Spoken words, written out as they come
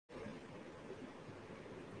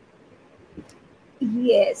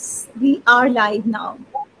Yes, we are live now.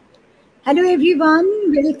 Hello,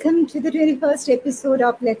 everyone. Welcome to the 21st episode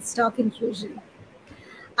of Let's Talk Inclusion.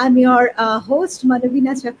 I'm your host,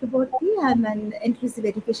 Manobina Chakraborty. I'm an inclusive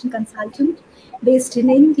education consultant based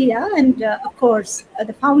in India and, of course,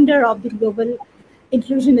 the founder of the global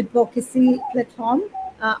inclusion advocacy platform,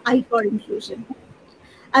 I for Inclusion.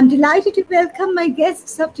 I'm delighted to welcome my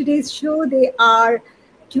guests of today's show. They are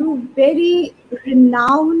two very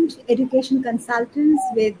renowned education consultants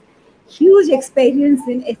with huge experience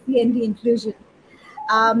in SEND inclusion.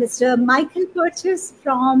 Mr. Michael Purches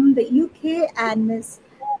from the UK and Ms.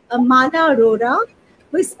 Mala Arora,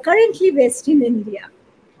 who is currently based in India.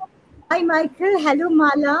 Hi, Michael. Hello,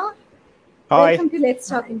 Mala. Hi. Welcome to Let's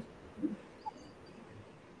Talk.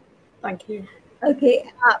 Thank you. Okay.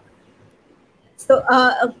 So,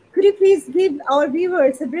 could you please give our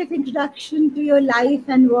viewers a brief introduction to your life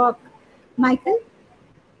and work, Michael?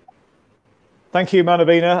 Thank you,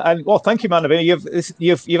 Manobina, and well, thank you, Manobina.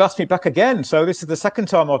 You've asked me back again, so this is the second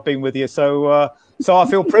time I've been with you. So I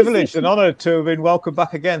feel privileged and honoured to have been welcomed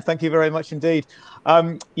back again. Thank you very much indeed.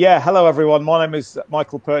 Hello everyone. My name is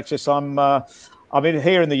Michael Purches. I'm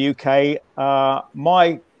here in the UK.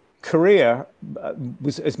 My career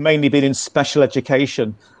has mainly been in special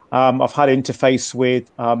education. I've had interface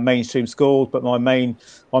with mainstream schools, but my main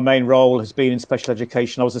role has been in special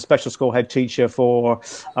education. I was a special school head teacher for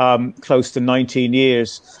close to 19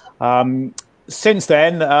 years. Since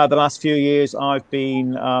then, the last few years, I've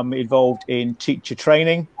been involved in teacher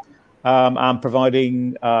training and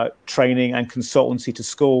providing training and consultancy to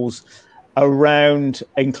schools around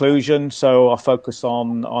inclusion. So I focus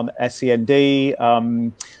on SEND.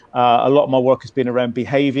 A lot of my work has been around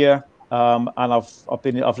behaviour. And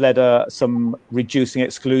I've led some reducing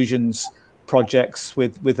exclusions projects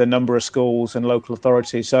with a number of schools and local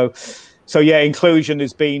authorities. So yeah, inclusion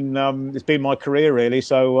has been my career really.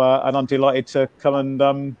 So and I'm delighted to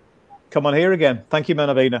come on here again. Thank you,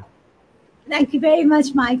 Manobina. Thank you very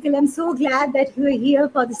much, Michael. I'm so glad that you are here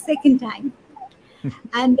for the second time.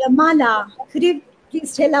 And Mala, could you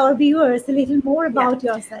please tell our viewers a little more about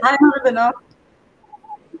yourself? Hi, Manobina.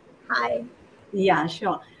 Hi. Yeah,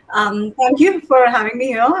 sure. Thank you for having me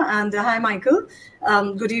here, and hi, Michael.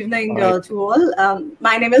 Good evening to all.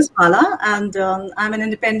 My name is Mala, and I'm an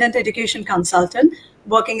independent education consultant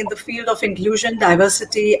working in the field of inclusion,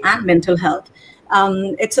 diversity, and mental health.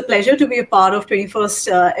 It's a pleasure to be a part of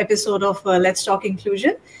 21st episode of Let's Talk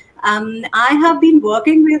Inclusion. I have been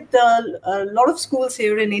working with a lot of schools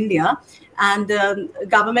here in India and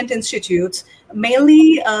government institutes,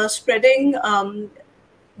 mainly spreading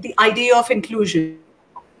the idea of inclusion,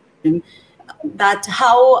 that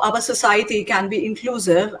how our society can be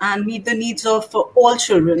inclusive and meet the needs of all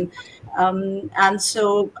children. And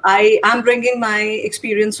so I am bringing my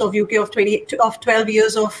experience of UK of 12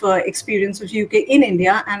 years of experience of UK in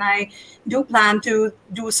India, and I do plan to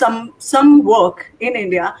do some work in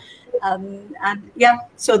India. And yeah,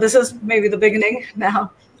 so this is maybe the beginning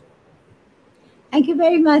now. Thank you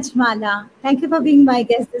very much, Mala. Thank you for being my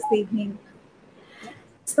guest this evening.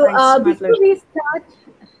 So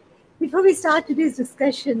before we start today's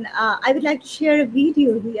discussion, I would like to share a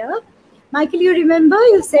video here. Michael, you remember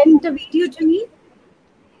you sent a video to me,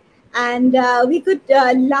 and we would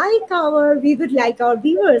like our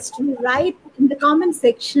viewers to write in the comment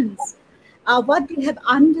sections what they have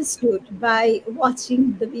understood by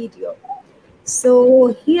watching the video.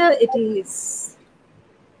 So here it is.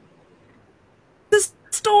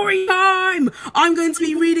 Story time! I'm going to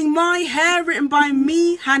be reading My Hair, written by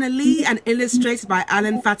me, Hannah Lee, and illustrated by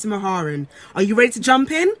Alan Fatima Haran. Are you ready to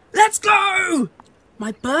jump in? Let's go!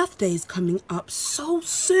 My birthday's coming up so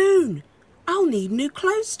soon. I'll need new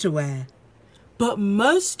clothes to wear. But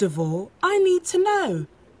most of all, I need to know,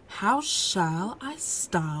 how shall I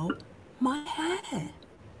style my hair?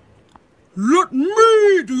 Let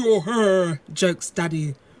me do your hair, jokes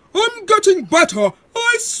Daddy. I'm getting better,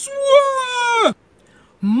 I swear!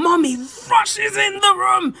 Mummy rushes in the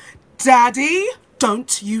room. Daddy,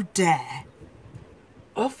 don't you dare.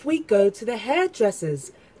 Off we go to the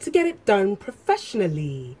hairdressers to get it done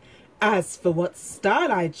professionally. As for what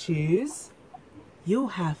style I choose, you'll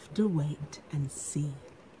have to wait and see.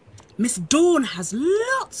 Miss Dawn has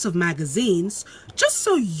lots of magazines just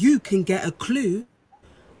so you can get a clue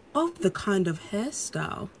of the kind of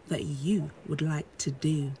hairstyle that you would like to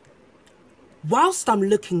do. Whilst I'm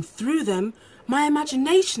looking through them, my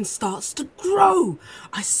imagination starts to grow.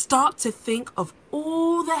 I start to think of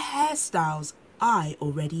all the hairstyles I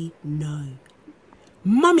already know.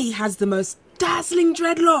 Mummy has the most dazzling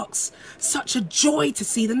dreadlocks. Such a joy to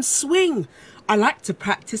see them swing. I like to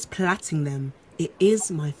practice plaiting them. It is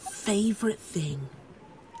my favourite thing.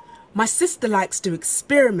 My sister likes to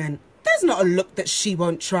experiment. There's not a look that she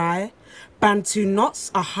won't try. Bantu knots,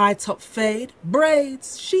 a high top fade,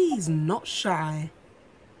 braids, she's not shy.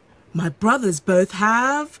 My brothers both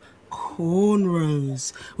have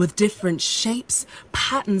cornrows with different shapes,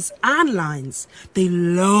 patterns and lines. They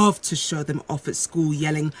love to show them off at school,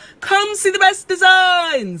 yelling, "Come see the best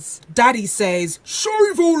designs!" Daddy says,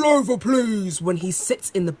 "Shave all over, please," when he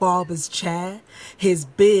sits in the barber's chair. His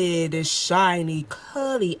beard is shiny,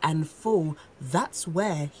 curly and full. That's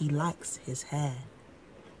where he likes his hair.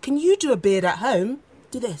 Can you do a beard at home?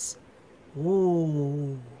 Do this.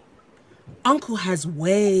 Ooh. Uncle has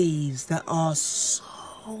waves that are so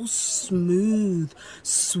smooth,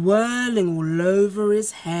 swirling all over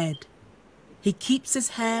his head. He keeps his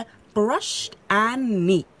hair brushed and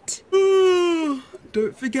neat.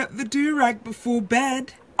 Don't forget the do-rag before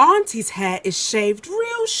bed. Auntie's hair is shaved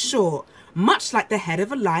real short, much like the head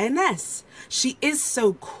of a lioness. She is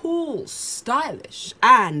so cool, stylish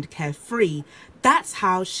and carefree. That's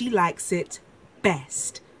how she likes it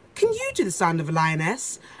best. Can you do the sound of a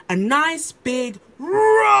lioness? A nice big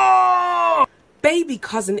roar! Baby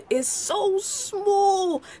cousin is so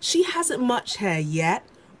small. She hasn't much hair yet.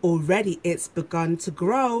 Already it's begun to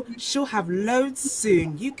grow. She'll have loads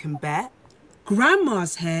soon, you can bet.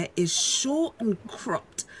 Grandma's hair is short and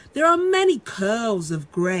cropped. There are many curls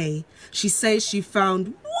of grey. She says she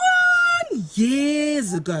found one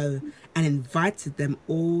years ago and invited them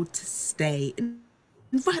all to stay.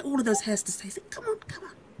 Invite all of those hairs to stay. Say, come on, come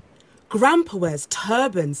on. Grandpa wears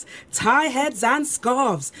turbans, tie heads and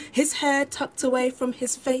scarves, his hair tucked away from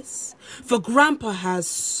his face. For Grandpa has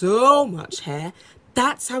so much hair,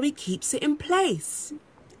 that's how he keeps it in place.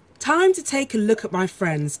 Time to take a look at my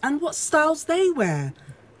friends and what styles they wear.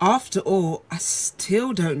 After all, I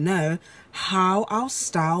still don't know how I'll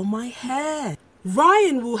style my hair.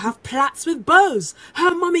 Ryan will have plaits with bows.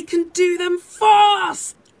 Her mummy can do them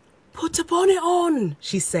fast. Put a bonnet on,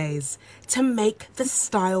 she says, to make the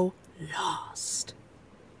style last.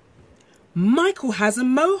 Michael has a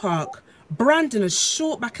mohawk. Brandon a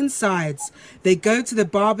short back and sides. They go to the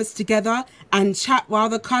barber's together and chat while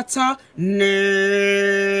the cutter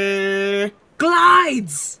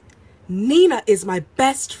glides. Nina is my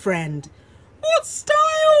best friend. What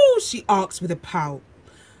style? She asks with a pout.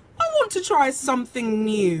 I want to try something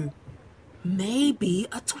new. Maybe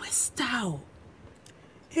a twist out.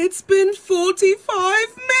 It's been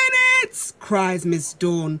 45 minutes, cries Miss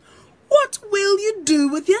Dawn. What will you do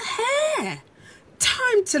with your hair?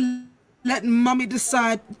 Time to let Mummy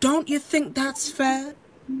decide. Don't you think that's fair?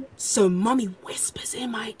 So Mummy whispers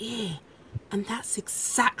in my ear, and that's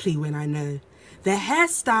exactly when I know the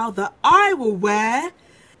hairstyle that I will wear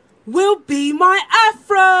will be my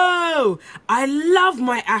afro. I love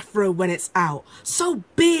my afro when it's out. So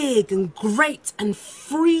big and great and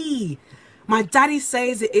free. My daddy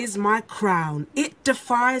says it is my crown. It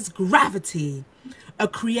defies gravity. A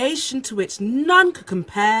creation to which none could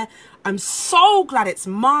compare. I'm so glad it's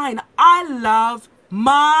mine. I love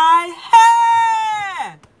my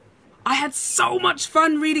hair. I had so much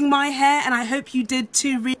fun reading my hair, and I hope you did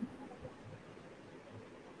too.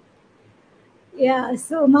 Yeah,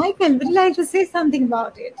 so Michael, would you like to say something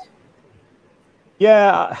about it?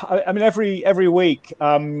 Yeah, I mean, every week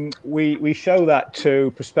we show that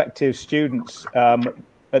to prospective students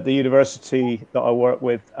at the university that I work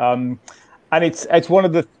with. And it's one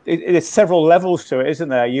of the it's several levels to it, isn't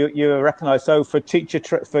there? You recognise, so for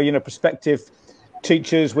prospective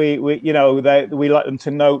teachers, we like them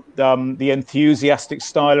to note the enthusiastic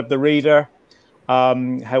style of the reader,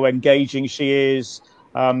 how engaging she is,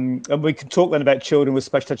 and we can talk then about children with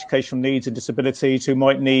special educational needs and disabilities who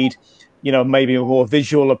might need, maybe a more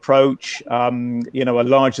visual approach, a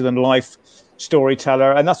larger than life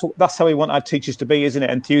storyteller, and that's how we want our teachers to be, isn't it?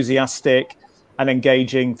 Enthusiastic and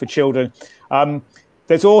engaging for children.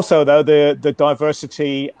 There's also, though, the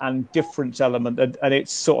diversity and difference element, and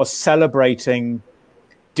it's sort of celebrating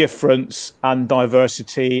difference and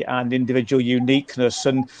diversity and individual uniqueness.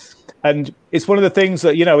 And it's one of the things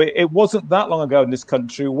that, it wasn't that long ago in this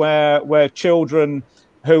country where children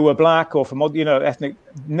who were black or from, ethnic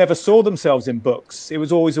never saw themselves in books. It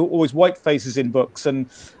was always white faces in books. And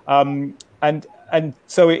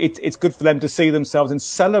so it's good for them to see themselves and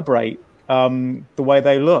celebrate the way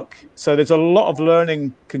they look. So there's a lot of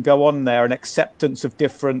learning can go on there, and acceptance of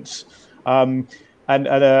difference, and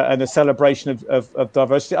a celebration of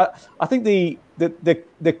diversity. I think the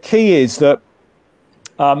key is that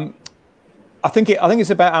I think it's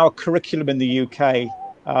about our curriculum in the UK,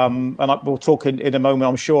 and we'll talk in a moment,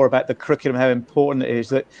 I'm sure, about the curriculum, how important it is.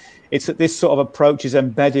 That it's that this sort of approach is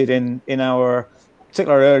embedded in our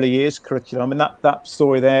particular early years curriculum. I mean, that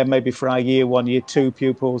story there maybe for our year 1, year 2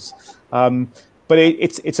 pupils, but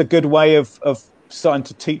it's a good way of starting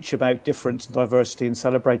to teach about difference and diversity and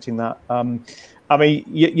celebrating that. I mean,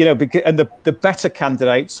 and the better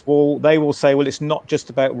candidates will say, well, it's not just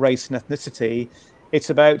about race and ethnicity. It's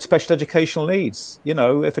about special educational needs.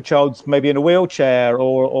 If a child's maybe in a wheelchair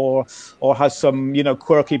or has some,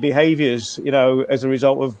 quirky behaviours, as a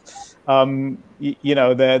result of, their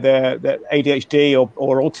ADHD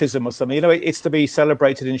or autism or something, it's to be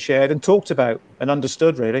celebrated and shared and talked about and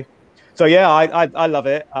understood, really. So, yeah, I love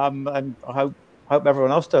it. And I hope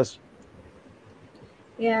everyone else does.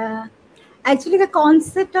 Yeah. Actually, the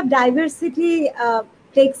concept of diversity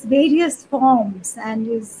takes various forms and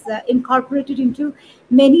is incorporated into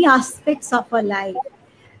many aspects of our life.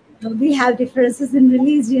 We have differences in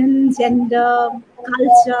religion, gender,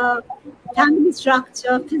 culture, family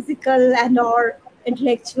structure, physical and or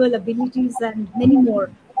intellectual abilities, and many more.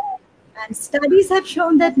 And studies have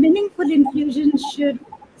shown that meaningful inclusion should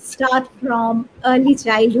start from early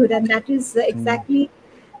childhood, and that is exactly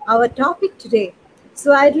our topic today.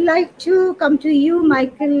 So I'd like to come to you,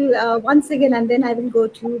 Michael, once again, and then I will go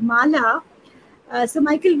to Mala. So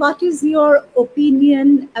Michael, what is your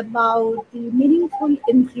opinion about the meaningful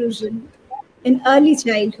inclusion in early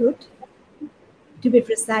childhood, to be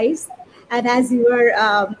precise? And as you were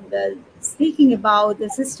speaking about the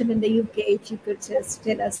system in the UK, if you could just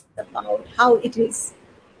tell us about how it is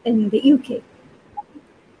in the UK.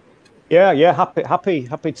 Yeah,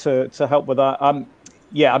 happy to help with that.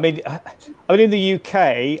 Yeah, I mean, in the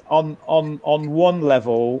UK, on one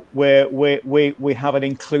level, we have an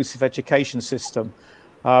inclusive education system.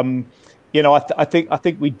 I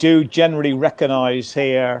think we do generally recognise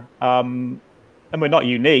here, and we're not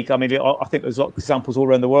unique. I mean, I think there's lots of examples all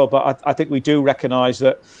around the world, but I think we do recognise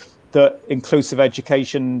that inclusive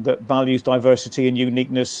education that values diversity and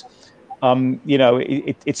uniqueness,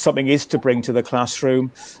 it's something is to bring to the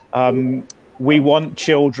classroom. We want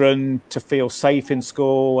children to feel safe in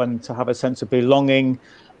school and to have a sense of belonging.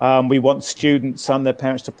 We want students and their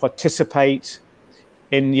parents to participate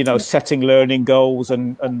in, setting learning goals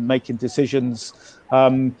and making decisions.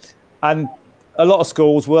 And a lot of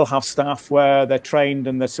schools will have staff where they're trained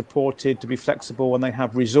and they're supported to be flexible and they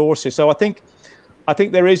have resources. So I think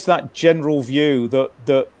there is that general view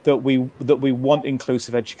that we want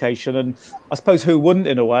inclusive education, and I suppose who wouldn't,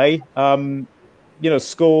 in a way.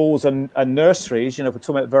 Schools and nurseries, if we're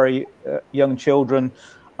talking about very young children,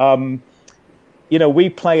 we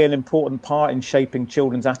play an important part in shaping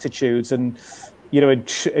children's attitudes, and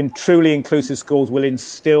in truly inclusive schools will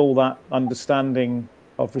instill that understanding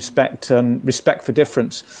of respect and respect for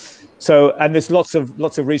difference. So, and there's lots of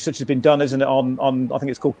research has been done, isn't it, on I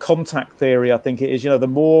think it's called contact theory. I think it is. The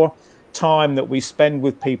more time that we spend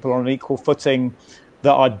with people on an equal footing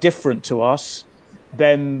that are different to us,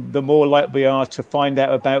 then the more likely we are to find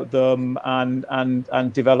out about them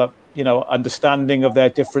and develop, understanding of their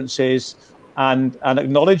differences and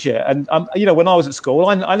acknowledge it. And when I was at school,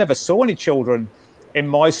 I never saw any children in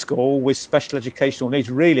my school with special educational needs,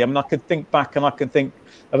 really. I mean, I could think back and I can think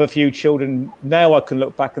of a few children now. I can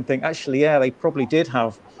look back and think, actually, yeah, they probably did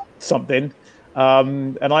have something.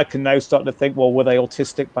 And I can now start to think, well, were they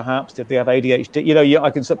autistic? Perhaps did they have ADHD? I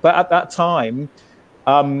can. But at that time,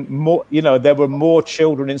 there were more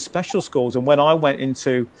children in special schools, and when I went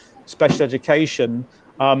into special education,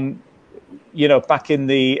 back in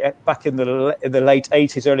the late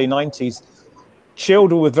 80s, early 90s,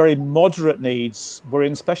 children with very moderate needs were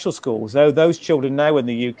in special schools. Those children now in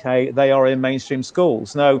the UK, they are in mainstream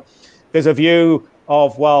schools. Now, there's a view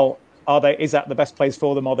of, well, is that the best place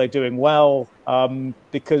for them? Are they doing well?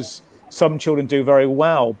 Because some children do very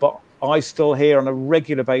well, but I still hear on a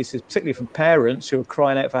regular basis, particularly from parents who are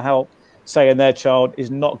crying out for help, saying their child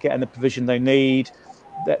is not getting the provision they need,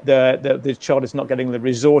 that the child is not getting the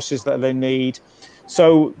resources that they need.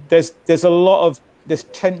 So there's a lot of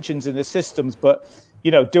tensions in the systems, but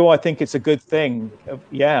do I think it's a good thing?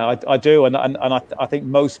 Yeah, I do, and I think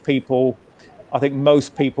most people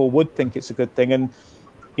would think it's a good thing. And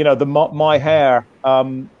my hair,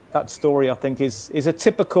 that story I think is a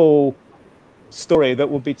typical story that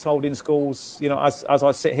would be told in schools. As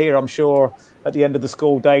I sit here, I'm sure at the end of the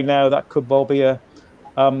school day now, that could well be a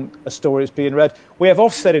story that's being read. We have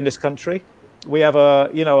Ofsted in this country. We have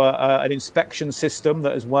an inspection system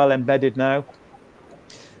that is well embedded now.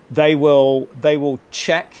 They will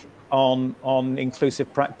check on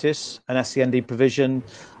inclusive practice and SEND provision.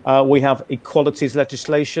 We have equalities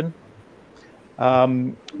legislation.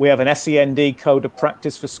 We have an SEND code of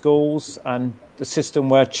practice for schools and the system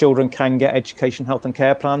where children can get education, health and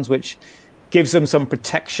care plans, which gives them some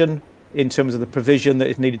protection in terms of the provision that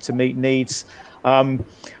is needed to meet needs.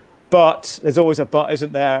 But there's always a but,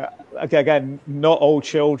 isn't there? Again, not all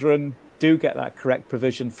children do get that correct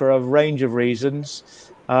provision for a range of reasons.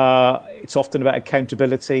 It's often about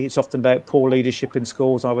accountability. It's often about poor leadership in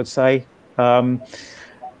schools, I would say. And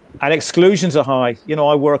exclusions are high. You know,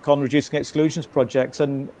 I work on reducing exclusions projects,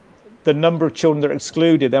 and the number of children that are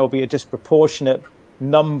excluded, there will be a disproportionate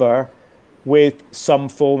number with some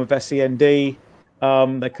form of SEND. They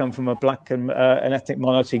come from a black and an ethnic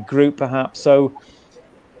minority group, perhaps. So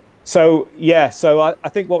I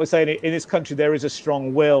think what we're saying, in this country, there is a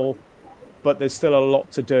strong will, but there's still a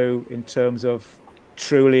lot to do in terms of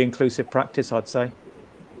truly inclusive practice, I'd say.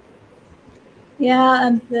 Yeah,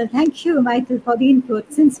 and thank you, Michael, for the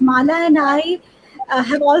input. Since Mala and I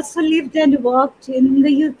have also lived and worked in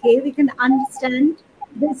the UK, we can understand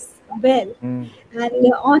this well. And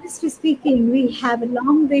honestly speaking, we have a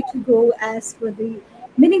long way to go as for the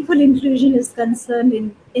meaningful inclusion is concerned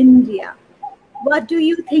in India. What do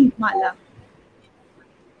you think, Mala?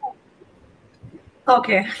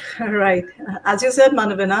 Okay, right. As you said,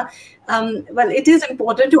 Manobina, well, it is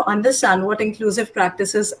important to understand what inclusive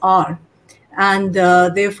practices are, and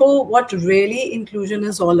therefore what really inclusion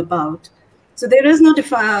is all about. So there is no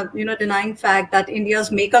denying fact that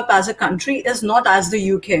India's makeup as a country is not as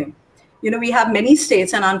the UK. We have many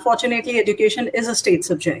states, and unfortunately, education is a state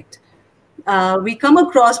subject. We come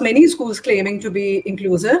across many schools claiming to be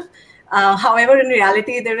inclusive. However, in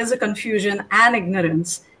reality, there is a confusion and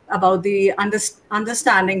ignorance about the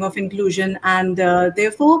understanding of inclusion, and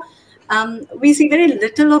therefore, we see very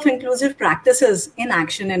little of inclusive practices in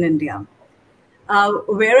action in India.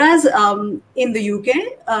 Whereas in the UK,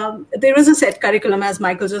 there is a set curriculum, as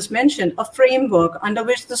Michael just mentioned, a framework under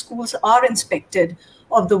which the schools are inspected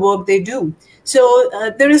of the work they do.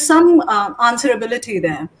 So there is some answerability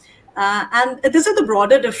there. And this is the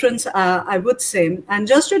broader difference, I would say. And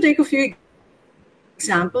just to take a few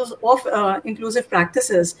examples of inclusive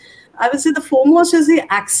practices, I would say the foremost is the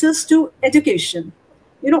access to education.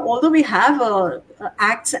 Although we have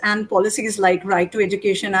acts and policies like Right to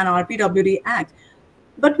Education and RPWD Act,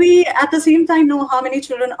 but we at the same time know how many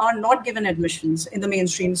children are not given admissions in the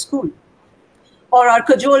mainstream school, or are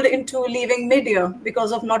cajoled into leaving mid-year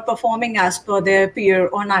because of not performing as per their peer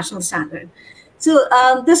or national standard. So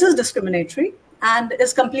this is discriminatory and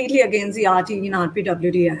is completely against the RT and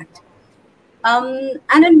RPWD Act. And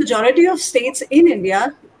in majority of states in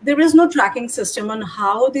India, there is no tracking system on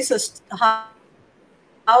how the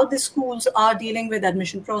schools are dealing with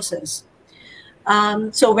admission process.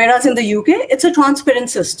 So whereas in the UK, it's a transparent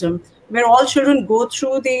system where all children go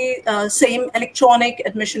through the same electronic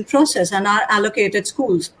admission process and are allocated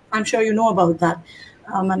schools. I'm sure you know about that,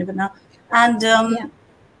 Manobina. And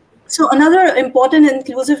so another important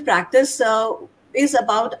inclusive practice is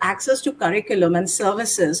about access to curriculum and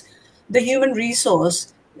services, the human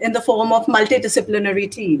resource in the form of multidisciplinary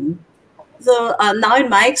team. So now in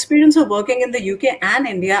my experience of working in the UK and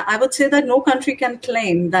India, I would say that no country can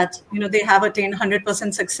claim that they have attained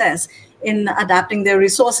 100% success in adapting their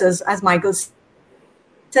resources, as Michael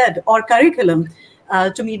said, or curriculum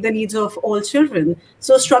to meet the needs of all children.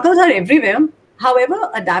 So struggles are everywhere. However,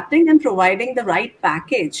 adapting and providing the right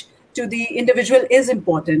package to the individual is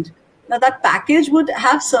important. Now, that package would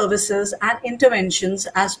have services and interventions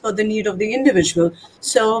as per the need of the individual.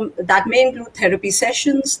 So that may include therapy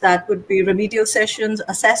sessions, that would be remedial sessions,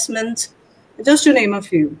 assessments, just to name a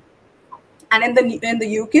few. And in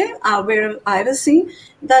the UK, where I was seeing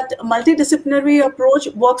that multidisciplinary approach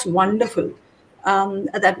works wonderful.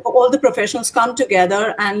 That all the professionals come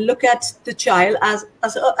together and look at the child as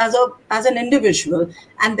an individual,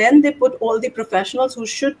 and then they put all the professionals who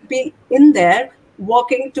should be in there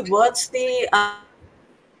working towards the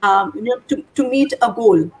to meet a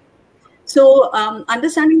goal. So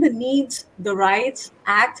understanding the needs, the rights,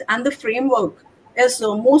 acts, and the framework is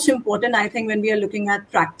most important, I think, when we are looking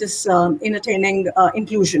at practice in attaining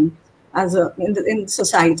inclusion as in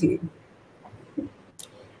society.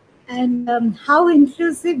 And how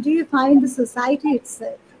inclusive do you find the society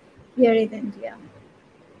itself here in India?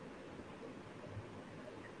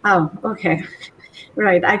 Oh, okay.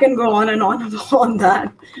 Right. I can go on and on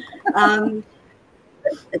that.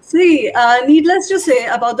 See, needless to say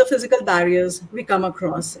about the physical barriers we come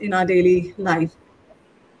across in our daily life.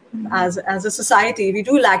 As a society, we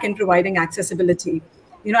do lack in providing accessibility,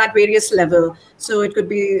 at various levels. So it could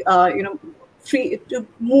be, free to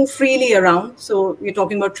move freely around. So we're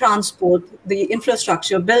talking about transport, the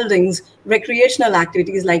infrastructure, buildings, recreational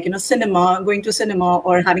activities like, cinema, going to cinema,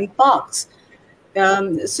 or having parks.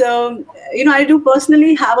 So, I do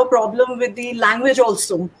personally have a problem with the language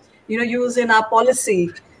also, used in our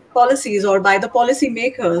policies or by the policy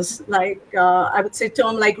makers, like I would say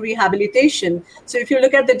term like rehabilitation. So if you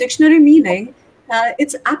look at the dictionary meaning,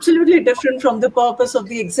 it's absolutely different from the purpose of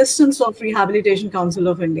the existence of Rehabilitation Council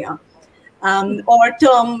of India, or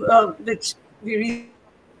term which we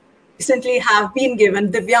recently have been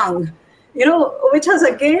given, Divyang, which has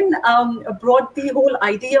again brought the whole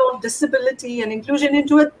idea of disability and inclusion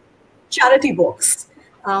into a charity box,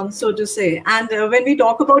 so to say. And when we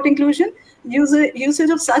talk about inclusion, usage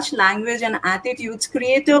of such language and attitudes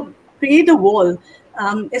create a wall,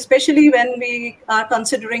 especially when we are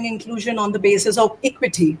considering inclusion on the basis of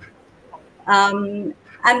equity. And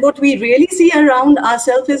what we really see around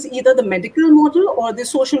ourselves is either the medical model or the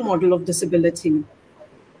social model of disability.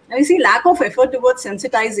 And we see lack of effort towards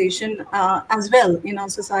sensitization as well in our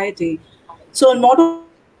society. So not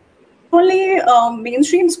only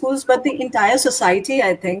mainstream schools, but the entire society,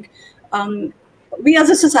 I think, we as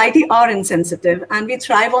a society are insensitive and we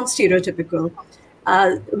thrive on stereotypical.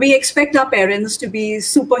 We expect our parents to be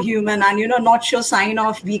superhuman and, not show sign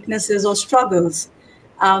of weaknesses or struggles.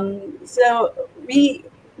 So we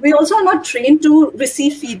also are not trained to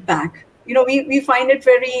receive feedback. We find it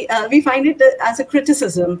we find it as a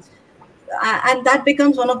criticism. And that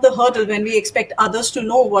becomes one of the hurdles when we expect others to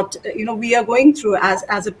know what, we are going through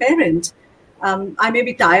as a parent. I may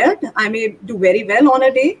be tired. I may do very well on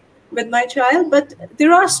a day with my child, but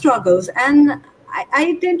there are struggles. And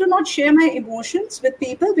I tend to not share my emotions with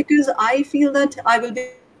people because I feel that I will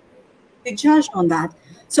be judged on that.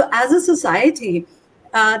 So as a society,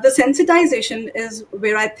 the sensitization is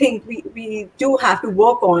where I think we do have to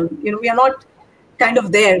work on. We are not kind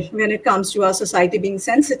of there when it comes to our society being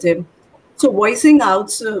sensitive. So voicing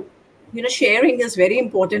out, sharing is very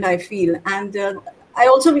important, I feel. And I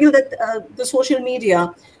also feel that the social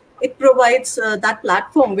media, it provides that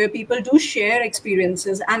platform where people do share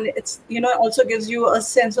experiences, and it's, also gives you a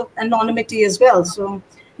sense of anonymity as well. So,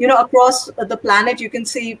 across the planet, you can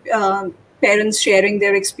see parents sharing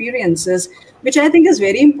their experiences, which I think is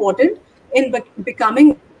very important in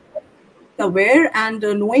becoming aware and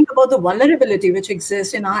knowing about the vulnerability which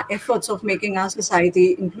exists in our efforts of making our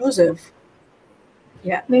society inclusive.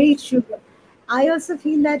 Yeah, very true. I also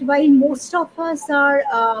feel that while most of us are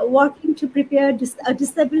working to prepare a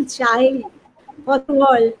disabled child for the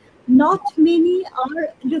world, not many are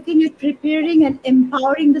looking at preparing and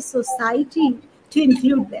empowering the society to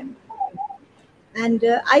include them. And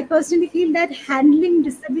I personally feel that handling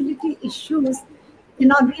disability issues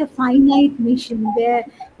cannot be a finite mission where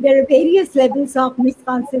there are various levels of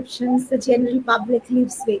misconceptions the general public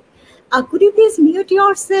lives with. Could you please mute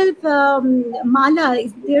yourself, Mala?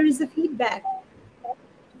 There is a feedback.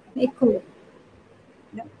 Echo.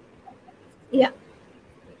 Yeah.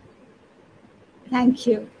 Thank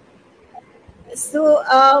you. So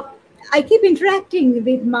I keep interacting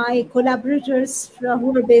with my collaborators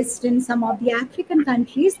who are based in some of the African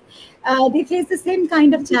countries. They face the same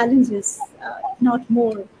kind of challenges, if not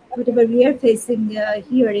more, whatever we are facing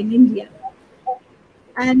here in India.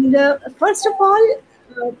 And first of all,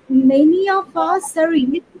 many of us are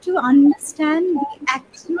yet to understand the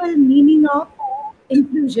actual meaning of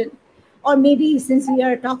inclusion, or maybe since we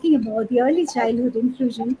are talking about the early childhood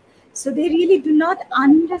inclusion, so they really do not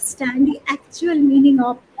understand the actual meaning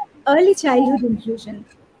of early childhood inclusion.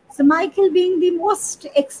 So Michael, being the most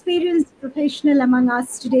experienced professional among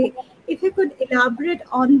us today, if you could elaborate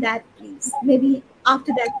on that, please. Maybe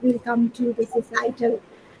after that we'll come to the societal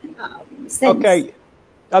sense.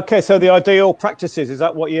 Okay, so the ideal practices, is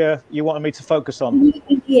that what you wanted me to focus on?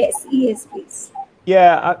 Yes, please.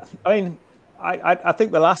 Yeah, I mean, I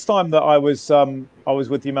think the last time that I was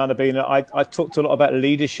with you, Manobina, I talked a lot about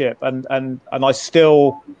leadership, and I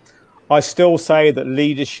still say that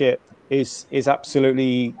leadership is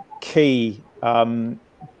absolutely key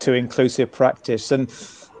to inclusive practice. And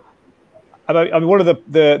I mean, one of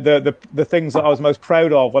the things that I was most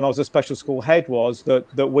proud of when I was a special school head was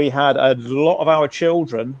that we had a lot of our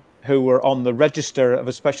children who were on the register of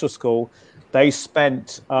a special school. They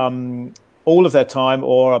spent all of their time,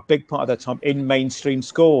 or a big part of their time, in mainstream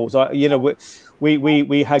schools.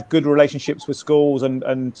 We had good relationships with schools,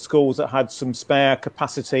 and schools that had some spare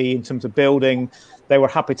capacity in terms of building. They were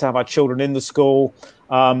happy to have our children in the school,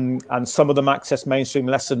 and some of them accessed mainstream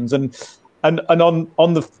lessons. And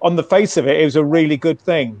on the face of it, it was a really good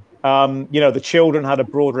thing. The children had a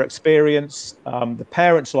broader experience. The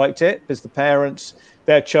parents liked it because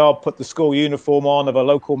their child put the school uniform on of a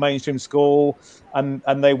local mainstream school,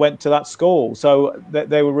 and they went to that school. So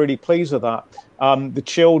they were really pleased with that. The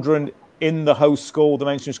children in the host school, the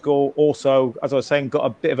mainstream school, also, as I was saying, got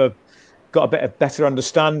a better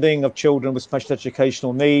understanding of children with special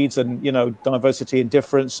educational needs and, you know, diversity and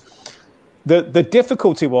difference. The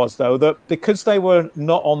difficulty was, though, that because they were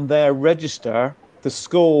not on their register, the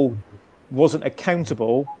school wasn't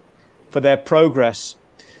accountable for their progress.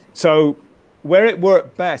 So where it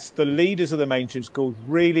worked best, the leaders of the mainstream schools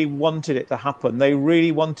really wanted it to happen. They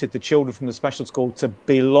really wanted the children from the special school to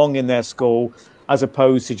belong in their school, as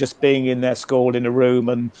opposed to just being in their school in a room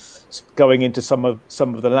and going into some of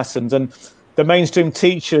the lessons. And the mainstream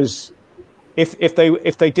teachers, if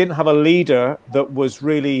they didn't have a leader that was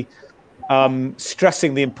really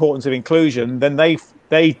stressing the importance of inclusion, then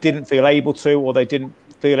they didn't feel able to, or they didn't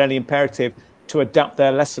feel any imperative to adapt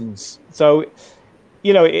their lessons. So,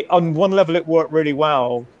 you know, on one level it worked really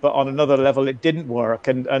well, but on another level it didn't work.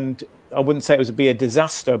 And I wouldn't say it would be a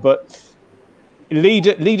disaster, but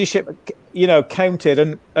leadership, you know,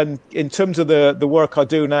 counted. And in terms of the work I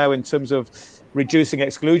do now, in terms of reducing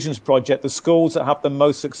exclusions project, the schools that have the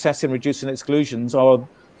most success in reducing exclusions are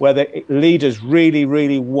where the leaders really,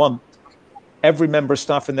 really want every member of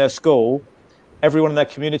staff in their school, everyone in their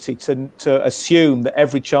community to assume that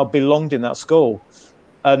every child belonged in that school,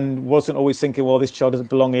 and wasn't always thinking, well, this child doesn't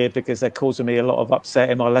belong here because they're causing me a lot of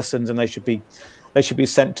upset in my lessons and they should be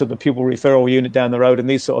sent to the pupil referral unit down the road and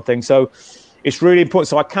these sort of things. So it's really important.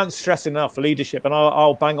 So I can't stress enough leadership, and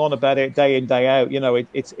I'll bang on about it day in, day out. You know,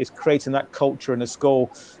 it's creating that culture in a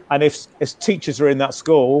school. And if teachers are in that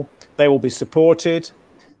school, they will be supported.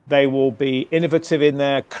 They will be innovative in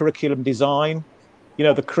their curriculum design. You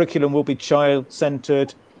know, the curriculum will be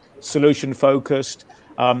child-centered, solution-focused.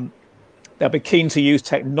 They'll be keen to use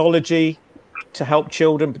technology to help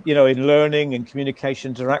children, you know, in learning and communication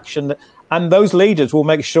interaction. And those leaders will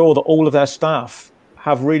make sure that all of their staff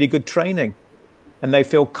have really good training, and they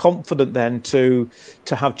feel confident then to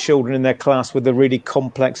have children in their class with a really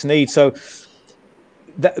complex need. So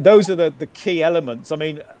those are the key elements. I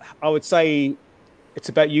mean, I would say it's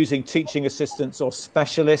about using teaching assistants or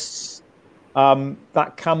specialists.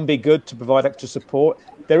 That can be good to provide extra support.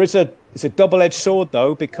 It's a double-edged sword,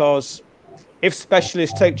 though, because if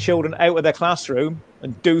specialists take children out of their classroom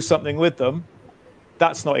and do something with them,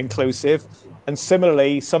 that's not inclusive. And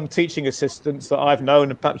similarly, some teaching assistants that I've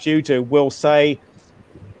known, and perhaps you do, will say,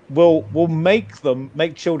 will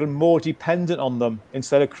make children more dependent on them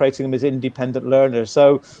instead of creating them as independent learners.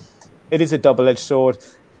 So it is a double-edged sword.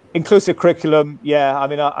 Inclusive curriculum, yeah. I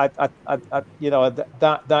mean, I you know,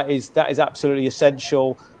 that is absolutely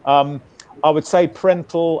essential. I would say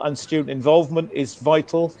parental and student involvement is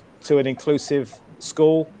vital to an inclusive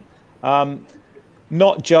school.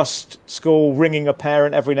 Not just school ringing a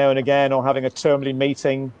parent every now and again or having a termly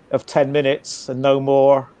meeting of 10 minutes and no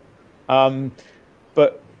more,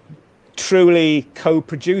 but truly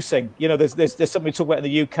co-producing. You know, there's something we talk about in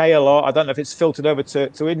the UK a lot. I don't know if it's filtered over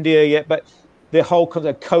to India yet, but the whole kind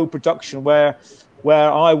of co-production where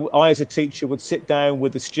I as a teacher would sit down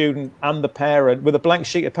with the student and the parent with a blank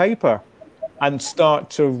sheet of paper and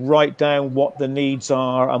start to write down what the needs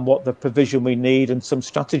are and what the provision we need and some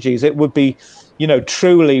strategies. It would be, you know,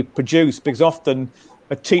 truly produced, because often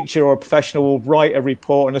a teacher or a professional will write a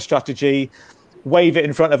report and a strategy, wave it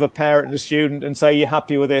in front of a parent and a student and say, you're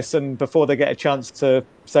happy with this? And before they get a chance to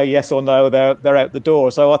say yes or no, they're out the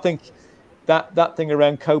door. So I think that thing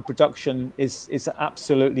around co-production is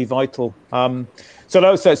absolutely vital. So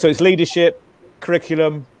it's leadership,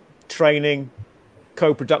 curriculum, training,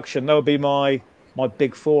 co-production. That would be my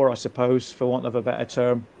big four, I suppose, for want of a better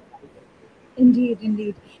term.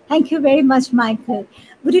 Indeed. Thank you very much, Michael.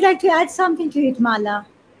 Would you like to add something to it, Mala?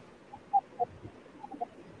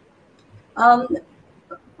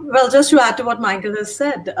 Well, just to add to what Michael has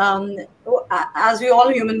said, as we all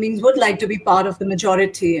human beings would like to be part of the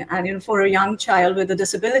majority, and you know, for a young child with a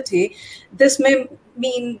disability, this may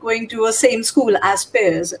mean going to a same school as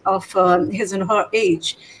peers of his and her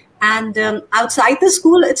age. And outside the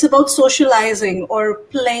school, it's about socializing or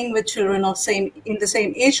playing with children of in the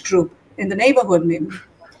same age group in the neighborhood, maybe.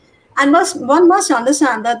 And one must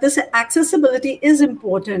understand that this accessibility is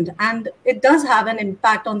important, and it does have an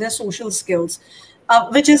impact on their social skills,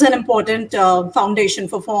 which is an important foundation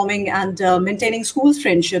for forming and maintaining school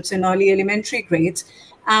friendships in early elementary grades.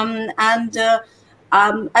 I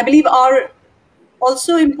believe are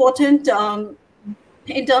also important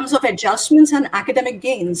in terms of adjustments and academic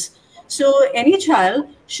gains. So any child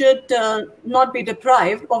should not be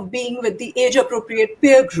deprived of being with the age-appropriate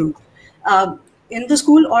peer group in the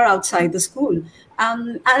school or outside the school,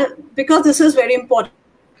 because this is very important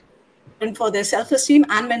for their self-esteem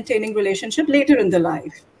and maintaining relationship later in their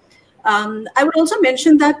life. I would also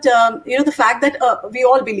mention that the fact that we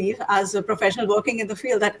all believe, as a professional working in the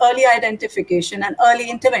field, that early identification and early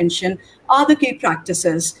intervention are the key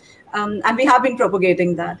practices, and we have been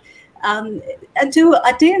propagating that. And to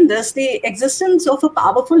attain this, the existence of a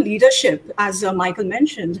powerful leadership, as Michael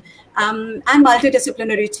mentioned, and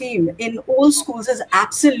multidisciplinary team in all schools is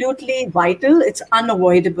absolutely vital. It's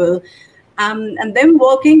unavoidable. And them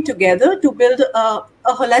working together to build a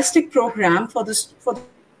holistic program for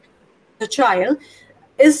the child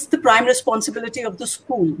is the prime responsibility of the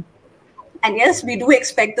school. And yes, we do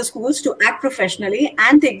expect the schools to act professionally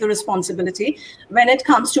and take the responsibility when it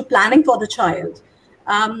comes to planning for the child.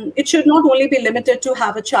 It should not only be limited to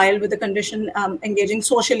have a child with a condition engaging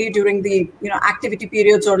socially during the activity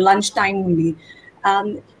periods or lunchtime only.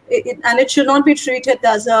 And it should not be treated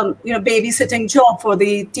as a babysitting job for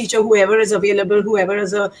the teacher, whoever is available, whoever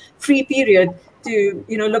has a free period to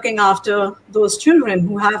looking after those children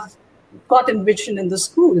who have got envisioned in the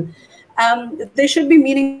school. They should be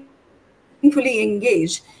meaningfully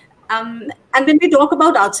engaged. And when we talk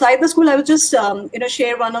about outside the school, I would just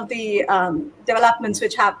share one of the developments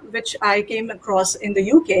which I came across in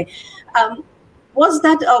the UK. Was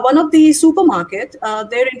that one of the supermarket,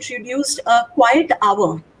 they introduced a quiet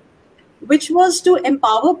hour, which was to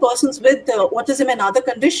empower persons with autism and other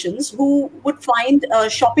conditions who would find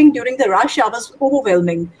shopping during the rush hours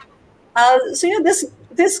overwhelming.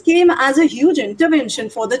 This came as a huge intervention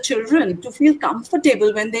for the children to feel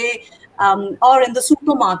comfortable when they are in the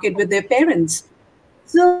supermarket with their parents.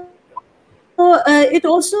 So it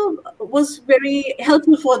also was very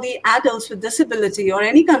helpful for the adults with disability or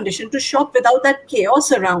any condition to shop without that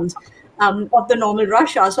chaos around of the normal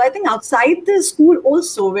rush hour. So I think outside the school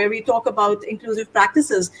also, where we talk about inclusive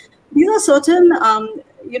practices, these are certain,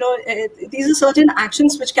 these are certain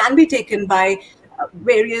actions which can be taken by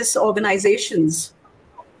various organizations.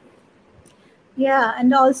 Yeah,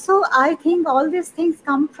 and also I think all these things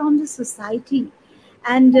come from the society.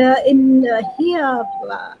 And here,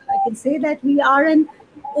 I can say that we are an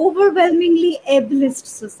overwhelmingly ableist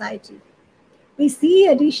society. We see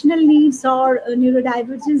additional needs or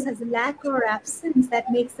neurodivergence as a lack or absence that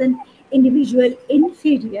makes an individual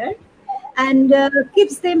inferior and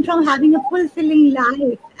keeps them from having a fulfilling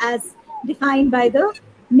life as defined by the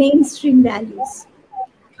mainstream values.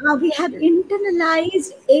 We have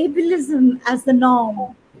internalized ableism as the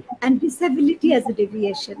norm and disability as a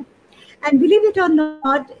deviation. And believe it or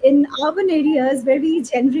not, in urban areas where we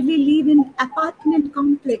generally live in apartment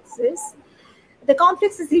complexes, the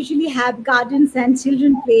complexes usually have gardens and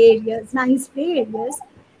children play areas, nice play areas,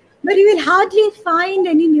 but you will hardly find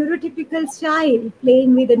any neurotypical child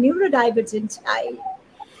playing with a neurodivergent child.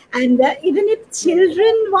 And even if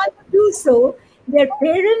children want to do so, their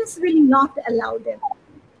parents will not allow them.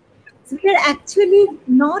 So we are actually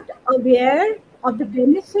not aware of the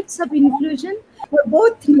benefits of inclusion for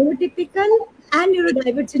both neurotypical and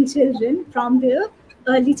neurodivergent children from their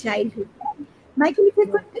early childhood. Michael, if you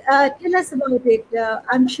could tell us about it.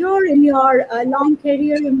 I'm sure in your long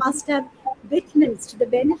career, you must have witnessed the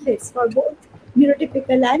benefits for both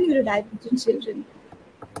neurotypical and neurodivergent children.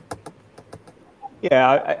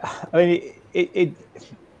 Yeah, I mean,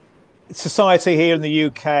 society here in the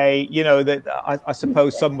UK, that I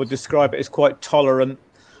suppose some would describe it as quite tolerant.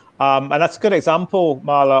 And that's a good example,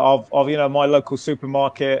 Marla, of my local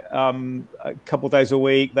supermarket. A couple of days a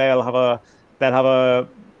week, they'll have a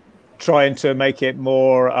trying to make it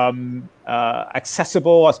more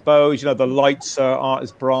accessible, I suppose. The lights aren't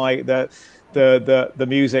as bright, the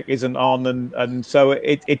music isn't on, and so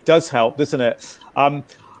it does help, doesn't it?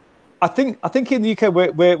 I think in the UK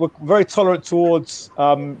we're very tolerant towards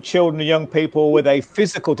children and young people with a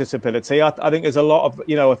physical disability. I think there's a lot of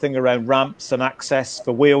a thing around ramps and access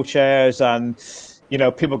for wheelchairs, and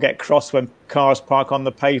people get cross when cars park on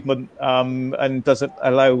the pavement and doesn't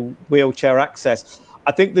allow wheelchair access.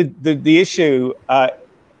 I think the issue, and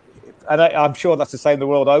I'm sure that's the same the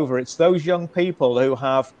world over, it's those young people who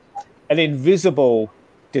have an invisible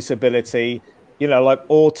disability, like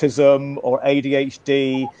autism or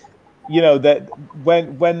ADHD. That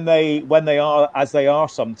when they are as they are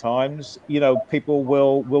sometimes, people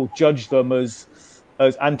will judge them as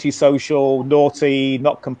antisocial, naughty,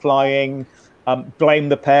 not complying, blame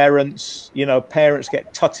the parents. Parents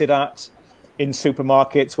get tutted at in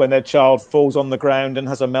supermarkets when their child falls on the ground and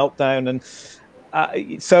has a meltdown,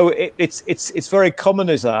 and so it's very common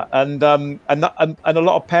as that, and a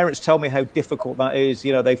lot of parents tell me how difficult that is.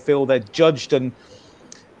 They feel they're judged. And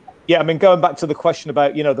yeah, I mean, going back to the question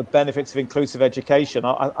about the benefits of inclusive education,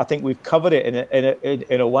 I think we've covered it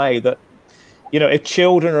in a way that if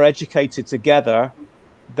children are educated together,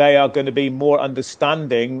 they are going to be more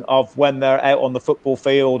understanding of when they're out on the football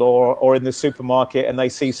field or in the supermarket and they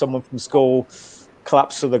see someone from school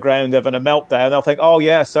collapse to the ground having a meltdown. They'll think, oh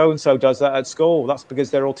yeah, so and so does that at school. That's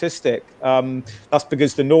because they're autistic. That's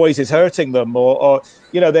because the noise is hurting them, or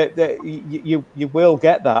you know, you will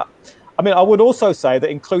get that. I mean, I would also say that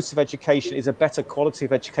inclusive education is a better quality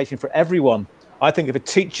of education for everyone. I think if a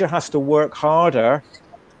teacher has to work harder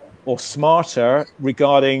or smarter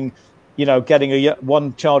regarding, you know, getting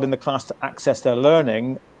one child in the class to access their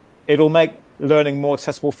learning, it'll make learning more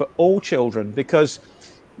accessible for all children. Because,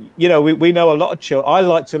 you know, we know a lot of children. I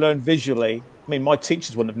like to learn visually. I mean, my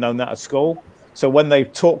teachers wouldn't have known that at school. So when they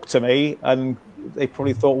talk to me, and they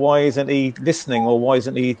probably thought, why isn't he listening, or why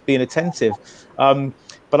isn't he being attentive?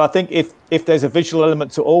 But I think if there's a visual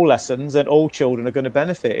element to all lessons, then all children are going to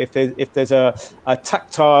benefit. If there's a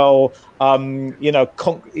tactile, you know,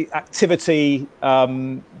 activity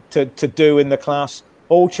to do in the class,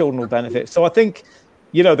 all children will benefit. So I think,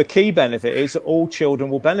 you know, the key benefit is that all children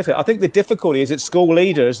will benefit. I think the difficulty is that school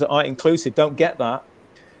leaders that aren't inclusive don't get that.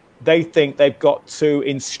 They think they've got to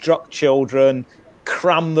instruct children,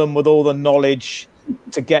 cram them with all the knowledge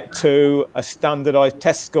to get to a standardized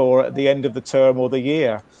test score at the end of the term or the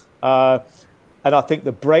year. And I think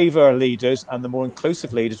the braver leaders and the more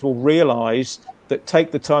inclusive leaders will realize that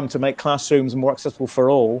take the time to make classrooms more accessible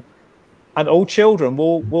for all, and all children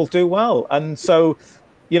will do well. And so,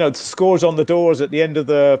 you know, the scores on the doors at the end of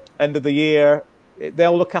the year,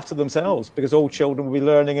 they'll look after themselves, because all children will be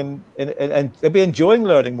learning and they'll be enjoying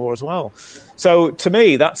learning more as well. So to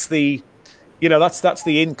me, that's the, you know, that's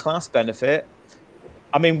the in-class benefit.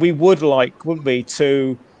 I mean, we would like, wouldn't we,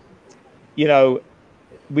 to, you know,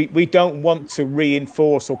 we don't want to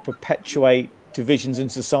reinforce or perpetuate divisions in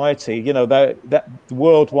society. You know, that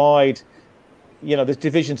worldwide, you know, there's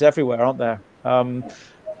divisions everywhere, aren't there?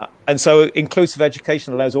 And so inclusive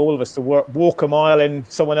education allows all of us to walk a mile in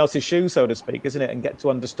someone else's shoes, so to speak, isn't it? And get to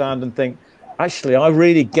understand and think, actually, I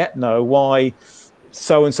really know why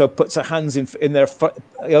so-and-so puts her hands in their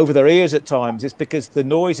over their ears at times. It's because the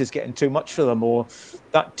noise is getting too much for them, or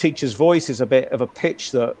that teacher's voice is a bit of a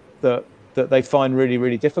pitch that they find really,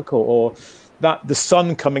 really difficult, or that the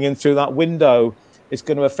sun coming in through that window is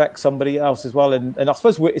going to affect somebody else as well. And I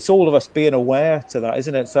suppose it's all of us being aware to that,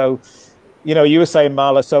 isn't it? So, you know, you were saying,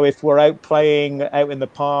 Mala, so if we're out playing out in the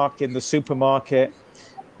park, in the supermarket,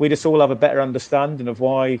 we just all have a better understanding of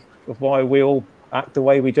why we all act the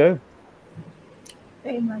way we do.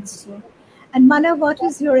 Very much so. And Mana, what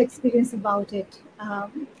is your experience about it?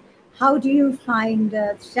 How do you find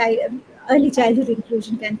early childhood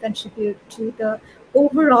inclusion can contribute to the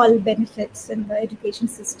overall benefits in the education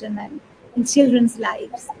system and in children's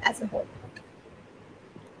lives as a whole?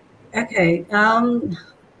 Okay.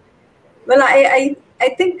 Well, I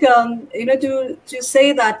think, you know, to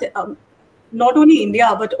say that not only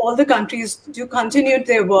India, but all the countries do continue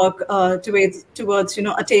their work towards, you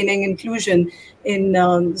know, attaining inclusion in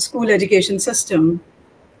the school education system.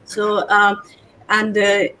 So, and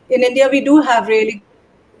in India, we do have really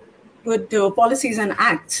good policies and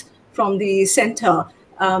acts from the center,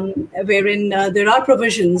 wherein there are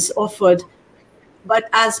provisions offered. But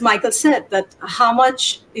as Michael said, that how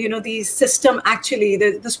much, you know, the system actually,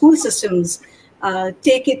 the school systems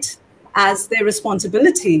take it as their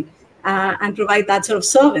responsibility and provide that sort of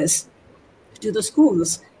service to the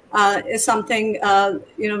schools is something,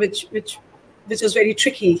 you know, which is very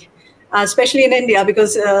tricky, especially in India,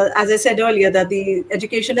 because as I said earlier, that the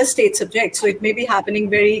education is state subject, so it may be happening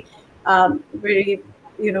very,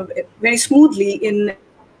 you know, very smoothly in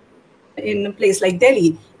a place like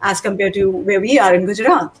Delhi as compared to where we are in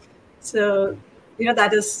Gujarat. So, you know,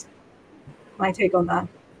 that is my take on that.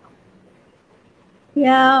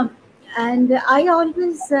 Yeah, and I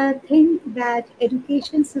always think that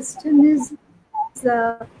education system is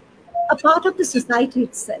a part of the society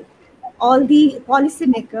itself. All the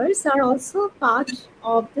policymakers are also part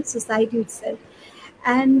of the society itself.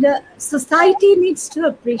 And society needs to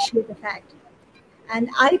appreciate the fact. And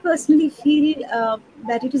I personally feel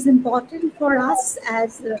that it is important for us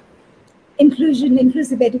as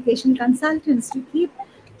inclusive education consultants to keep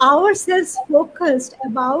ourselves focused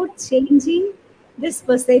about changing these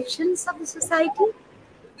perceptions of the society,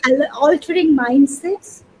 altering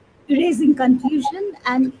mindsets, erasing confusion,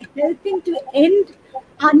 and helping to end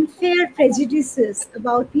unfair prejudices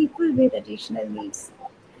about people with additional needs.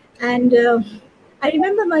 And I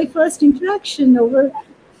remember my first interaction over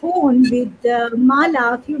phone with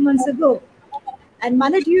Mala a few months ago. And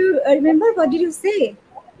Mala, do you remember, what did you say?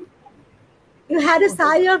 You had a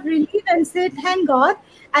sigh of relief and said, thank God,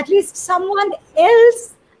 at least someone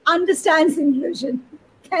else understands inclusion.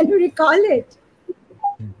 Can you recall it?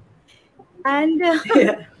 And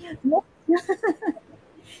Yeah. mo-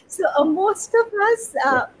 so most of us,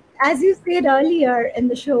 as you said earlier in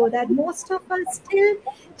the show, that most of us still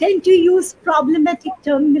tend to use problematic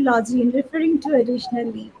terminology in referring to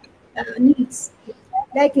additional needs.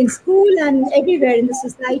 Like in school and everywhere in the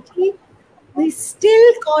society, we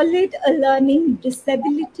still call it a learning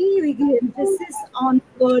disability. We give emphasis on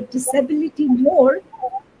the word disability more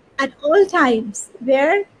at all times,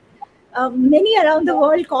 where many around the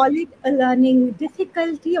world call it a learning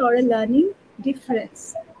difficulty or a learning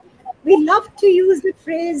difference. We love to use the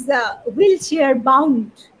phrase wheelchair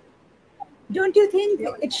bound. Don't you think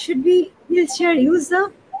Yeah. it should be wheelchair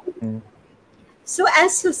user? Mm. So,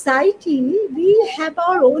 as society, we have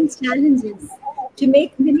our own challenges to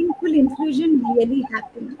make meaningful inclusion really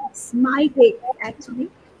happen. It's my take, actually.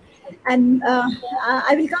 And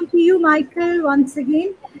I will come to you, Michael, once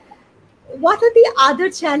again. What are the other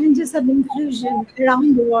challenges of inclusion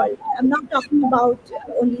around the world? I'm not talking about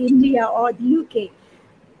only India or the UK.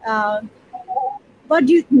 Uh, what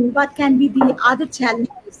do you think? What can be the other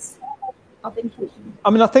challenges of inclusion? I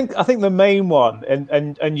mean, I think the main one,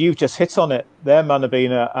 and you've just hit on it there,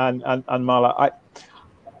 Manobina and Mala.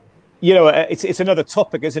 It's another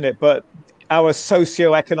topic, isn't it? But our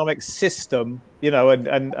socio-economic system,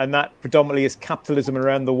 and that predominantly is capitalism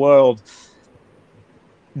around the world,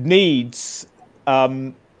 needs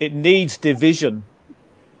it needs division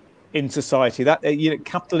in society. That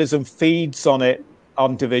capitalism feeds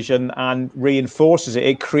on division and reinforces it.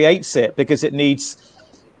 It creates it because it needs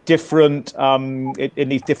different it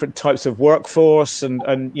needs different types of workforce and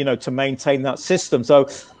to maintain that system. So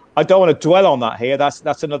I don't want to dwell on that here.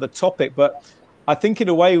 That's another topic. But I think in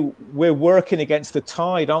a way we're working against the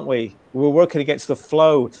tide, aren't we? We're working against the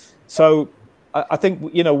flow. So I think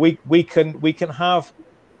we can have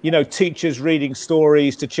teachers reading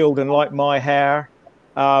stories to children like My Hair,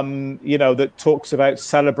 that talks about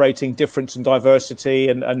celebrating difference and diversity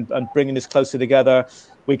and bringing us closer together.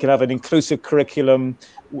 We can have an inclusive curriculum.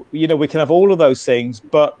 We can have all of those things,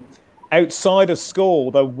 but outside of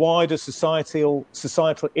school, the wider societal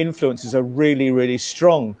influences are really, really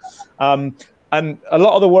strong. And a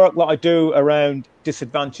lot of the work that I do around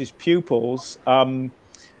disadvantaged pupils,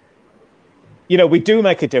 we do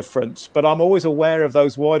make a difference, but I'm always aware of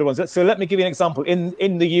those wider ones. So let me give you an example.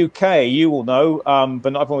 In the UK, you will know,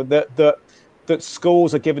 but not everyone, that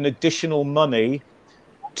schools are given additional money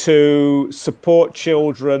to support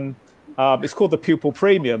children. It's called the pupil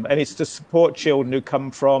premium, and it's to support children who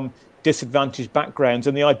come from disadvantaged backgrounds.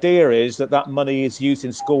 And the idea is that money is used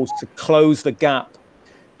in schools to close the gap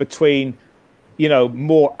between,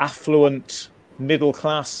 more affluent middle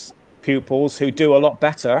class pupils who do a lot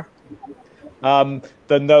better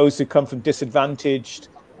than those who come from disadvantaged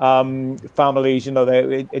families,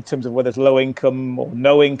 in terms of whether it's low income or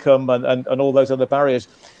no income and all those other barriers.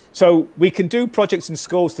 So we can do projects in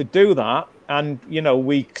schools to do that. And,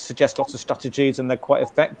 we suggest lots of strategies and they're quite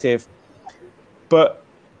effective. But,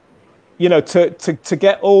 to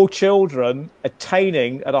get all children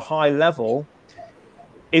attaining at a high level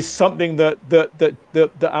is something that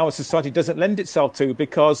our society doesn't lend itself to,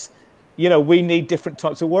 because, we need different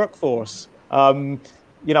types of workforce. I'm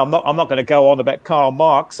not going to go on about Karl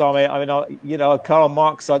Marx. Karl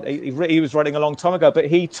Marx, he was writing a long time ago, but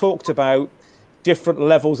he talked about different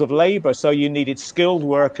levels of labor. So you needed skilled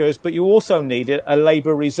workers, but you also needed a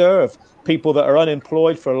labor reserve, people that are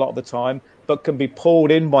unemployed for a lot of the time, but can be pulled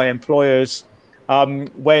in by employers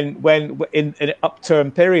when in an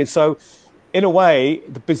upturn period. So in a way,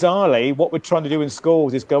 bizarrely, what we're trying to do in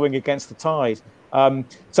schools is going against the tide.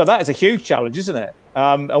 So that is a huge challenge, isn't it?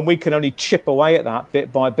 And we can only chip away at that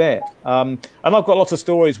bit by bit. And I've got lots of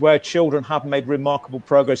stories where children have made remarkable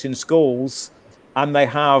progress in schools and they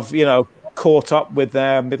have, caught up with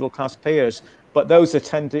their middle class peers. But those I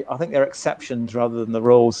think they're exceptions rather than the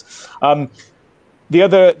rules. The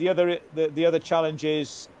other challenge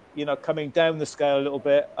is, coming down the scale a little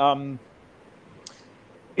bit.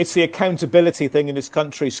 It's the accountability thing in this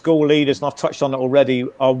country. School leaders, and I've touched on it already,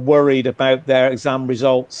 are worried about their exam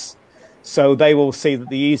results. So they will see that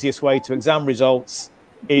the easiest way to exam results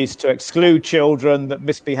is to exclude children that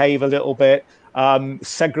misbehave a little bit,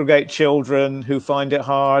 segregate children who find it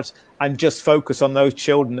hard, and just focus on those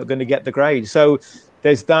children that are going to get the grade. So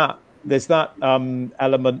there's that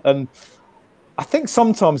element. And I think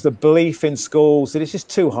sometimes the belief in schools that it's just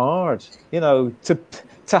too hard,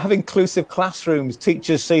 to have inclusive classrooms.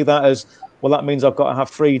 Teachers see that as, well, that means I've got to have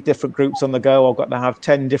 3 different groups on the go. I've got to have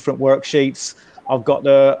 10 different worksheets. I've got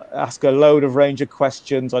to ask a load of range of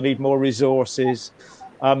questions. I need more resources.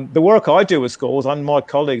 The work I do with schools and my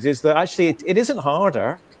colleagues is that actually it isn't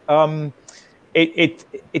harder. you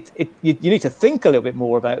need to think a little bit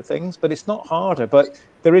more about things, but it's not harder. But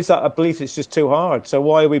there is that belief it's just too hard. So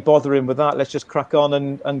why are we bothering with that? Let's just crack on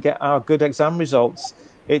and get our good exam results.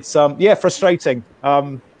 It's frustrating.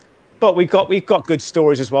 But we've got good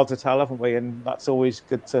stories as well to tell, haven't we? And that's always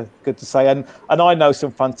good to say. And I know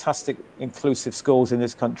some fantastic inclusive schools in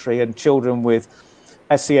this country, and children with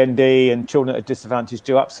SEND and children at a disadvantage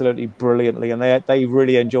do absolutely brilliantly, and they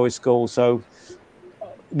really enjoy school. So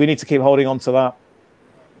we need to keep holding on to that.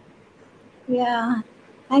 Yeah,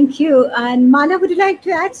 thank you. And Mala, would you like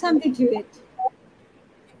to add something to it?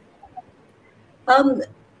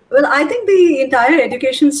 Well, I think the entire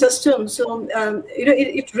education system, so,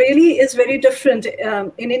 it really is very different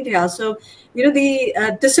in India. So,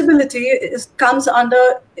 the disability comes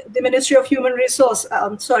under the Ministry of Human Resource.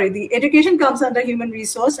 The education comes under Human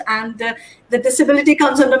Resource, and the disability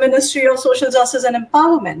comes under Ministry of Social Justice and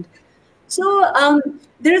Empowerment. So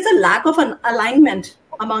there is a lack of an alignment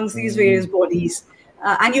amongst these various bodies.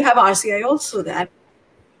 And you have RCI also there.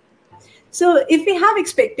 So if we have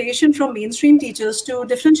expectation from mainstream teachers to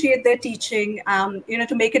differentiate their teaching,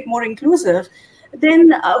 to make it more inclusive,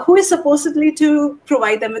 then who is supposedly to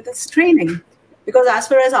provide them with this training? Because as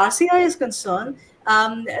far as RCI is concerned,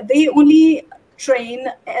 they only train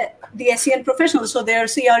the SEN professionals. So their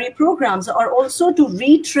CRE programs are also to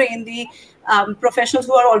retrain the professionals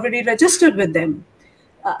who are already registered with them.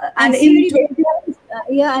 And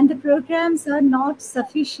the programs are not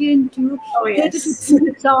sufficient to cater to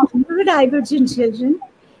neurodivergent children,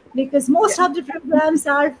 because most of the programs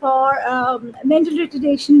are for mental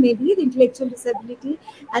retardation, maybe the intellectual disability,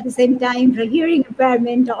 at the same time hearing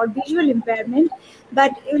impairment or visual impairment,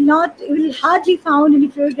 but you will hardly found any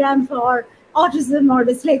program for autism or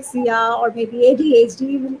dyslexia or maybe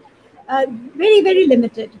ADHD. Very, very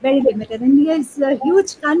limited, very limited. India is a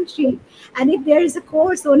huge country, and if there is a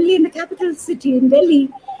course only in the capital city in Delhi,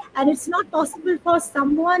 and it's not possible for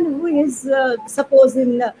someone who is, suppose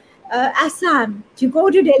in Assam, to go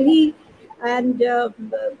to Delhi and to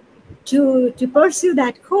pursue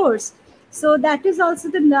that course. So that is also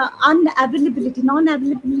the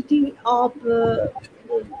non-availability of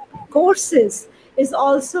courses is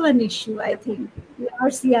also an issue, I think, the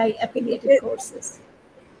RCI affiliated courses.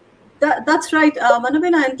 That's right.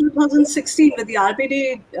 Manobina, in 2016, with the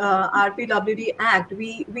RPWD Act,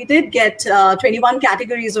 we did get 21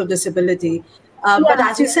 categories of disability. But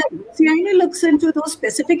as you said, CINA looks into those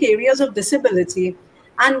specific areas of disability,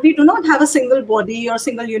 and we do not have a single body or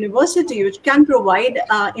single university which can provide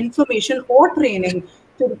information or training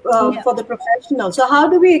for the professional. So how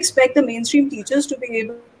do we expect the mainstream teachers to be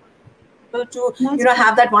able to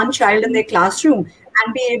have that one child in their classroom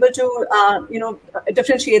and be able to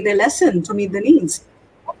differentiate their lesson to meet the needs?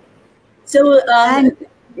 So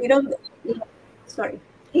sorry.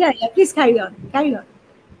 Yeah, please carry on. And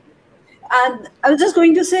I was just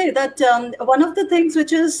going to say that one of the things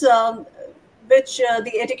which the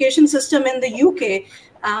education system in the UK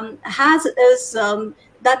has is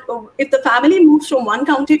that if the family moves from one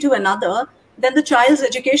county to another, then the child's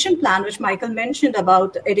education plan, which Michael mentioned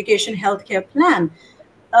about education healthcare plan,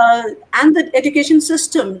 and the education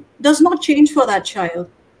system does not change for that child.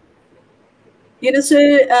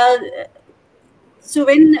 So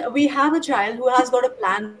when we have a child who has got a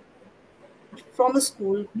plan from a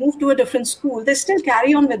school, move to a different school, they still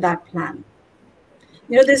carry on with that plan.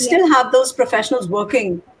 They still have those professionals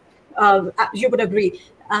working. You would agree.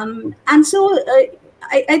 And so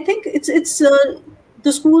I think it's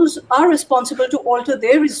the schools are responsible to alter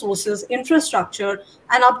their resources, infrastructure,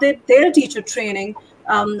 and update their teacher training,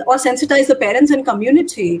 or sensitize the parents and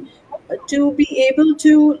community to be able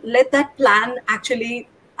to let that plan actually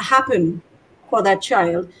happen for that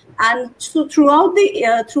child. And so throughout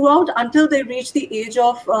until they reach the age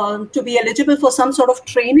of to be eligible for some sort of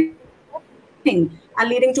training and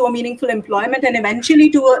leading to a meaningful employment and eventually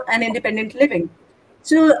to an independent living.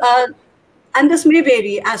 So and this may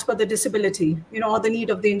vary as per the disability, or the need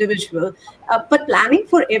of the individual. But planning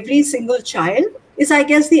for every single child is, I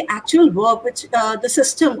guess, the actual work which the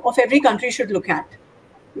system of every country should look at.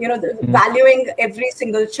 Valuing every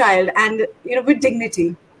single child and with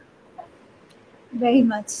dignity. Very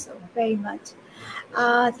much so, very much.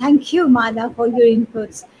 Thank you, Mala, for your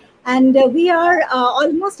inputs. And we are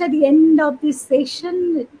almost at the end of this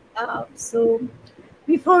session. So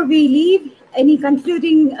before we leave, any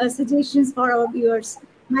concluding suggestions for our viewers?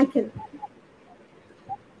 Michael?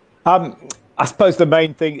 I suppose the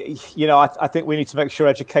main thing, I think we need to make sure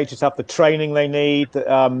educators have the training they need,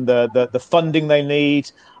 the funding they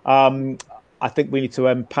need. I think we need to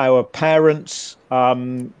empower parents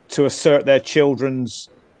to assert their children's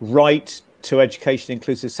right to education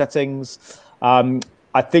inclusive settings.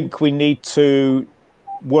 I think we need to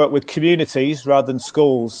work with communities rather than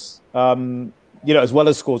schools. As well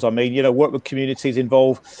as schools, I mean, work with communities,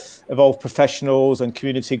 involve professionals and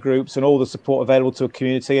community groups and all the support available to a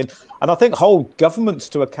community. And I think hold governments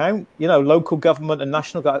to account, local government and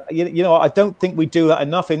national government. I don't think we do that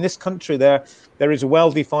enough. In this country, there is a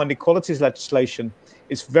well-defined equalities legislation.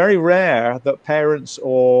 It's very rare that parents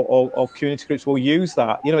or community groups will use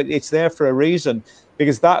that. It's there for a reason,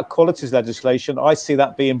 because that equalities legislation, I see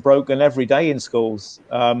that being broken every day in schools.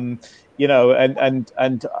 We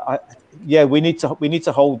need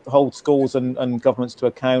to hold schools and governments to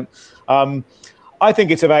account. I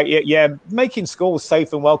think it's about making schools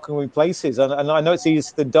safe and welcoming places. And I know it's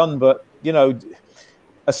easier than done, but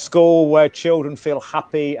a school where children feel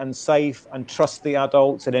happy and safe and trust the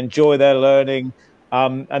adults and enjoy their learning,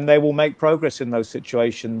 and they will make progress in those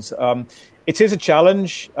situations. It is a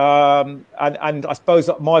challenge, and I suppose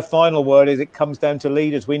that my final word is it comes down to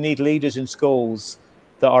leaders. We need leaders in schools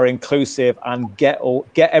that are inclusive and get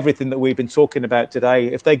everything that we've been talking about today.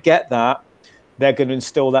 If they get that, they're going to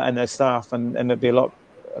instill that in their staff, and it'll be a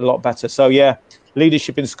lot better. So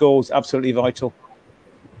leadership in schools, absolutely vital.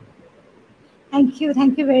 Thank you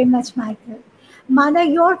very much, Michael. Mala,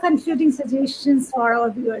 your concluding suggestions for our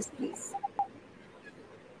viewers, please.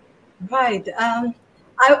 Right.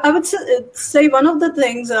 I would say one of the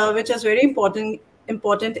things which is very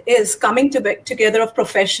important is coming together of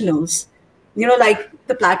professionals. Like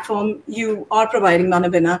the platform you are providing,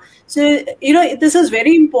 Manobina. So, this is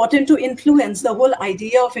very important to influence the whole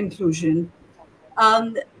idea of inclusion.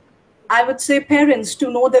 I would say parents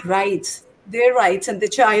to know their rights and the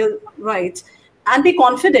child rights, and be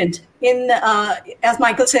confident in, as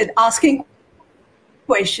Michael said, asking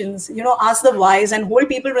questions, ask the whys and hold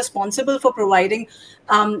people responsible for providing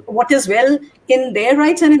what is well in their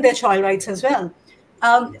rights and in their child rights as well.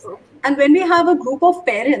 And when we have a group of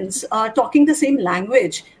parents talking the same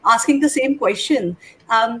language, asking the same question,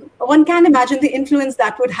 one can imagine the influence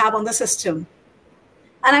that would have on the system.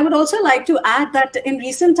 And I would also like to add that in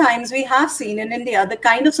recent times, we have seen in India the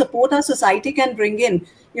kind of support our society can bring in,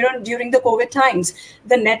 during the COVID times.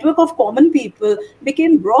 The network of common people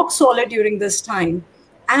became rock solid during this time.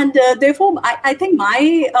 And therefore, I think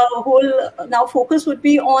my whole now focus would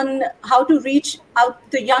be on how to reach out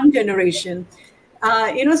the young generation.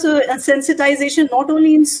 So sensitization not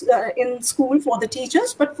only in school for the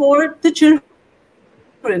teachers, but for the children,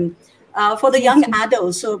 for the young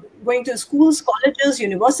adults. So going to schools, colleges,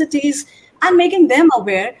 universities, and making them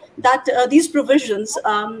aware that these provisions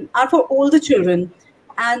are for all the children.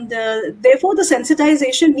 And therefore, the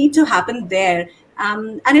sensitization need to happen there.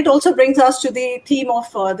 And it also brings us to the theme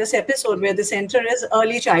of this episode, where the center is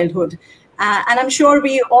early childhood. And I'm sure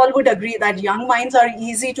we all would agree that young minds are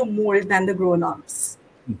easy to mold than the grown-ups.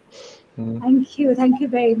 Thank you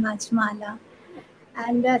very much, Mala.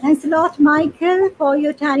 And thanks a lot, Michael, for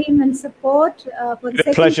your time and support for the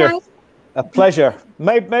second time. A pleasure.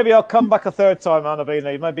 Maybe I'll come back a third time,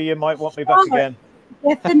 Manobina. Maybe you might want me back again.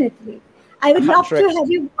 Definitely. I would love to have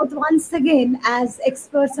you both once again as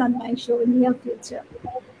experts on my show in the near future.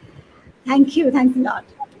 Thank you. Thanks a lot.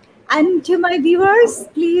 And to my viewers,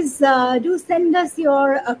 please do send us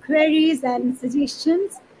your queries and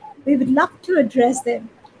suggestions. We would love to address them.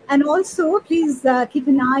 And also, please keep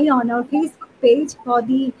an eye on our Facebook page for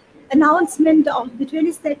the announcement of the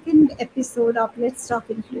 22nd episode of Let's Talk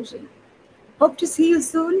Inclusion. Hope to see you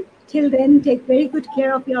soon. Till then, take very good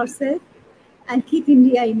care of yourself and keep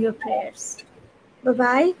India in your prayers.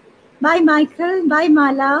 Bye-bye. Bye, Michael. Bye,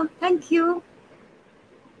 Mala. Thank you.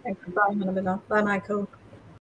 Thank you. Bye, Manobina. Bye, Michael.